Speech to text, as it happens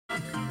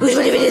Which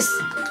one of it is?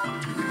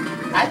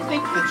 I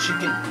think the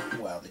chicken.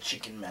 Wow, the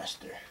chicken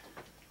master.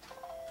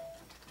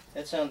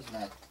 That sounds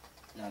not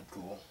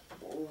cool.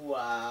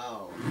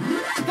 Wow.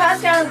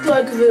 Pascal and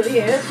Claude Garoute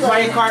here.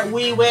 Mario Kart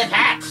Wii with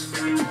hacks.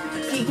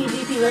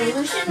 CTGP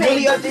Revolution.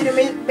 Newly updated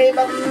made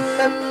by Mr.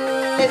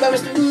 What's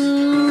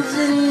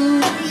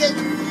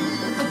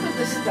up with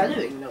the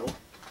stuttering though?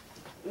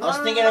 I was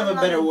thinking of a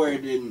better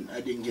word and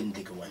I didn't get to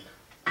think of one.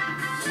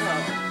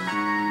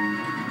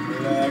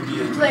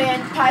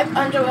 Playing Pipe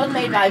Underworld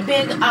made by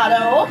Big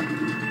Otto.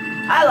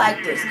 I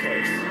like this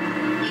course.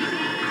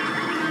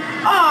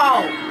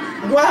 Oh!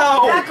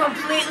 Wow! That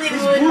completely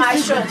ruined my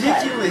shortcut.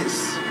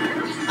 Ridiculous.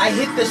 I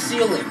hit the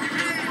ceiling.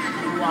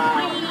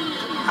 Wow.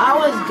 I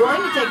was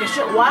going to take a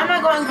shot. Why am I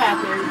going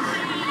backwards?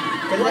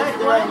 Because that's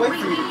the right way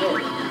for you to go.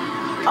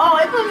 Oh,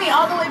 it put me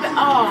all the way back.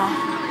 Oh.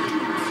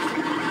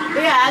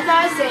 But yeah, as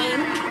I was saying,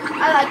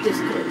 I like this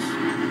course.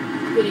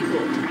 Pretty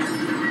cool.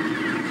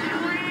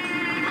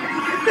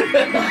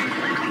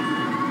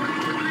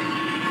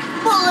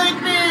 Bullet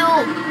bill!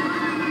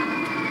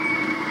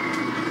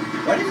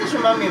 Why does this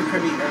remind me of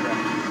Kirby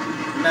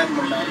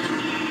Magma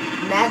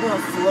Mountain? Magma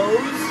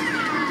flows?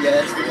 Yeah,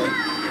 that's the one.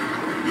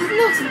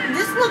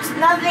 This looks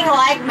nothing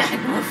like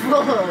magma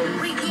flows.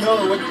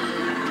 No, what?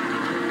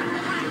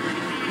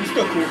 It's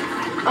still cool.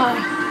 I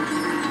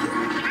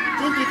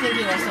think you're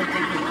thinking of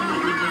something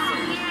completely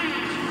different.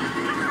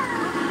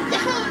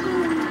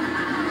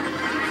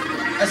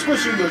 I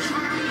squish you, Yoshi.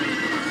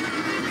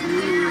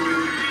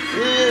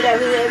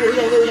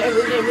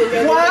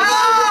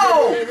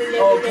 Wow!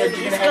 Okay,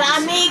 you're gonna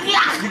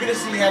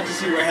have to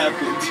see what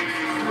happened.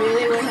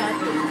 Really, what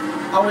happened?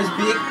 I was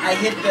big. I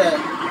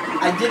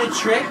did a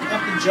trick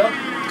off the jump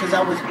because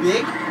I was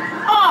big.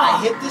 I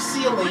hit the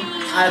ceiling.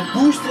 I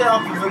boosted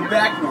off of it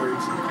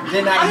backwards.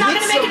 Then I'm not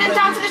gonna make it in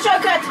time for the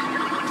shortcut.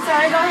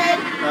 Sorry, go ahead.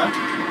 Huh?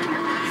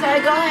 Sorry,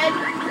 go ahead.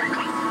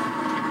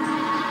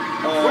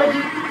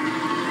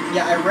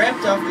 Yeah, I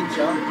ramped off the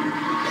jump,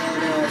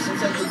 and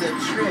since I did the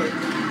trick,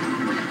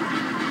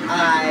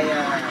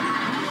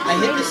 I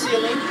hit the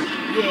ceiling.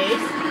 Yes.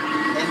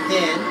 And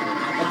then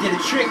I did a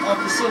trick off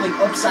the ceiling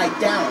upside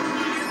down.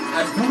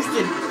 I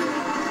boosted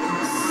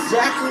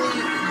exactly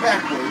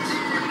backwards.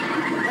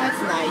 That's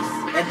nice.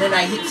 And then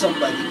I hit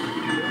somebody,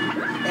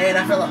 and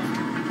I fell off.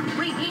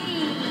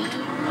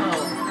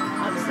 Oh,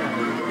 I'm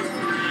sorry.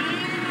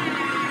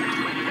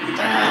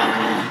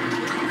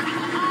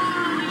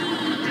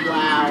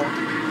 Wow.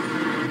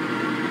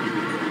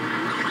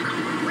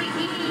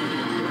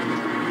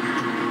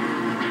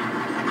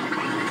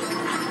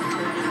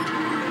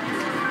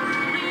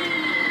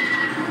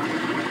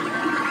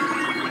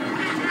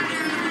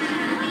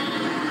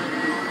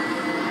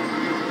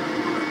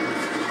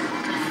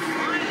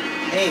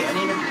 Hey, I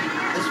need to.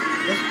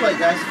 Let's play,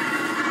 guys.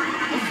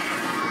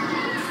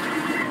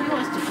 Who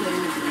wants to play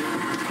with you?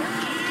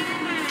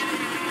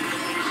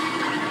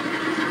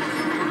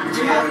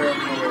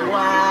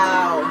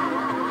 Wow.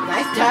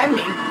 Nice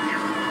timing.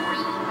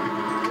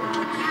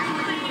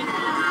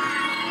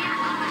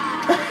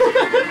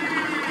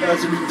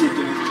 That's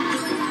ridiculous.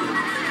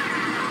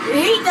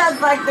 He does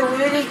like the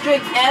weirdest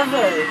trick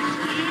ever.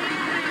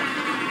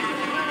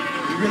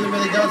 He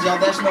really does, y'all.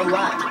 That's no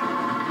lie.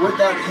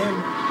 Without him,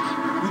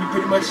 we'd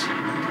pretty much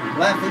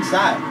laugh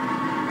inside.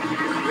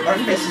 Our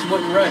faces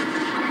wouldn't run.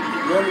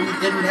 When we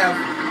didn't have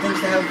things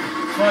to have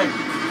fun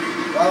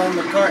while on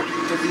the cart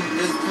because he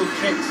does cool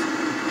tricks.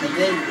 And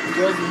then he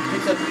goes and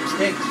picks up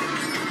sticks.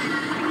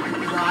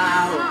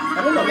 Wow.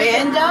 I don't know.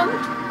 Random?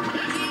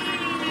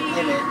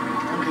 Hey man,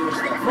 I'm doing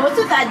stuff. Most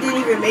of that didn't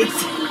even make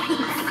sense.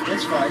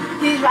 It's fine.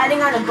 He's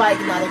riding on a bike,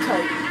 not a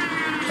cart.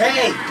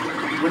 Hey!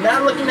 We're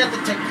not looking at the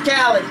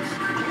technicalities.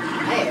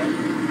 I am.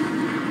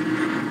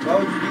 Why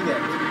would you do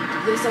that?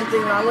 Is there something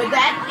wrong with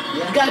that?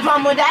 Yeah. You got a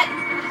problem with that?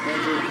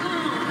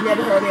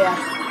 Never heard of ya.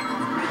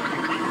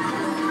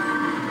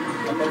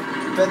 I'm a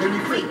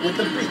feathery freak with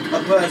a beak, a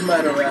bird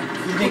murderer.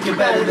 You think you're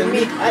better than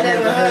me? I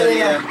never heard of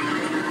ya.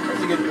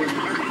 That's a good movie.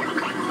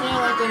 Yeah,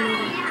 I like that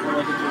movie. I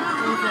like it too.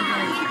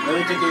 Let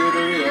me take you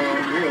to Rio.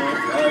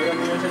 I am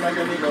the ocean like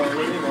a nigga, let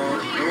me go.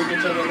 Let me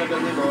get you like a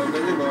nigga.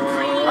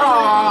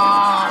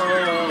 Aww.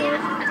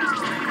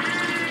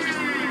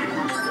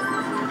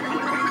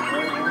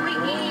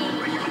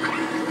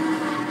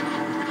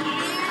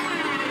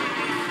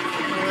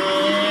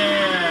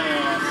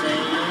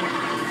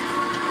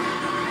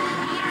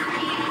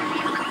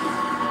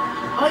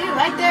 Oh, you're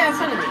right there in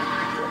front of me.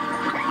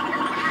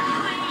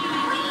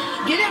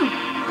 Get him!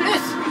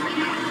 Yes!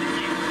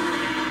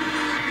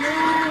 No!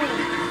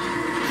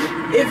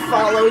 It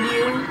followed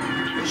you.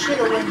 You should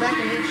have went back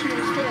and made sure it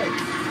was dead.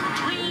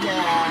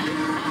 Yeah.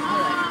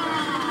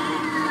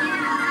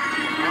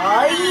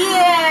 Oh,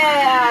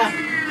 yeah!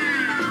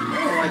 I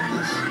don't like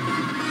this.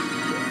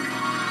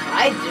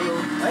 I do.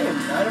 I am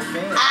not a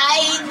fan.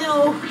 I do.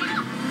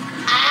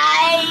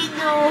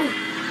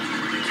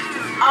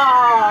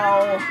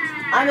 Oh.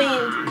 I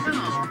mean,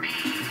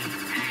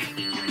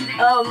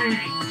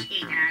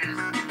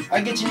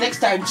 I'll get you next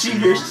time,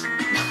 cheaters.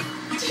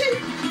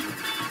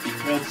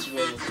 That's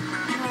funny.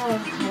 Oh,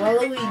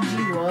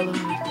 Waluigi.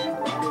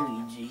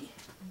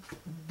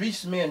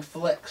 Beastman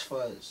Flex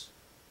Fuzz.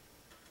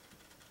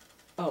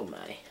 Oh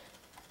my.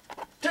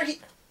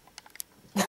 Turkey!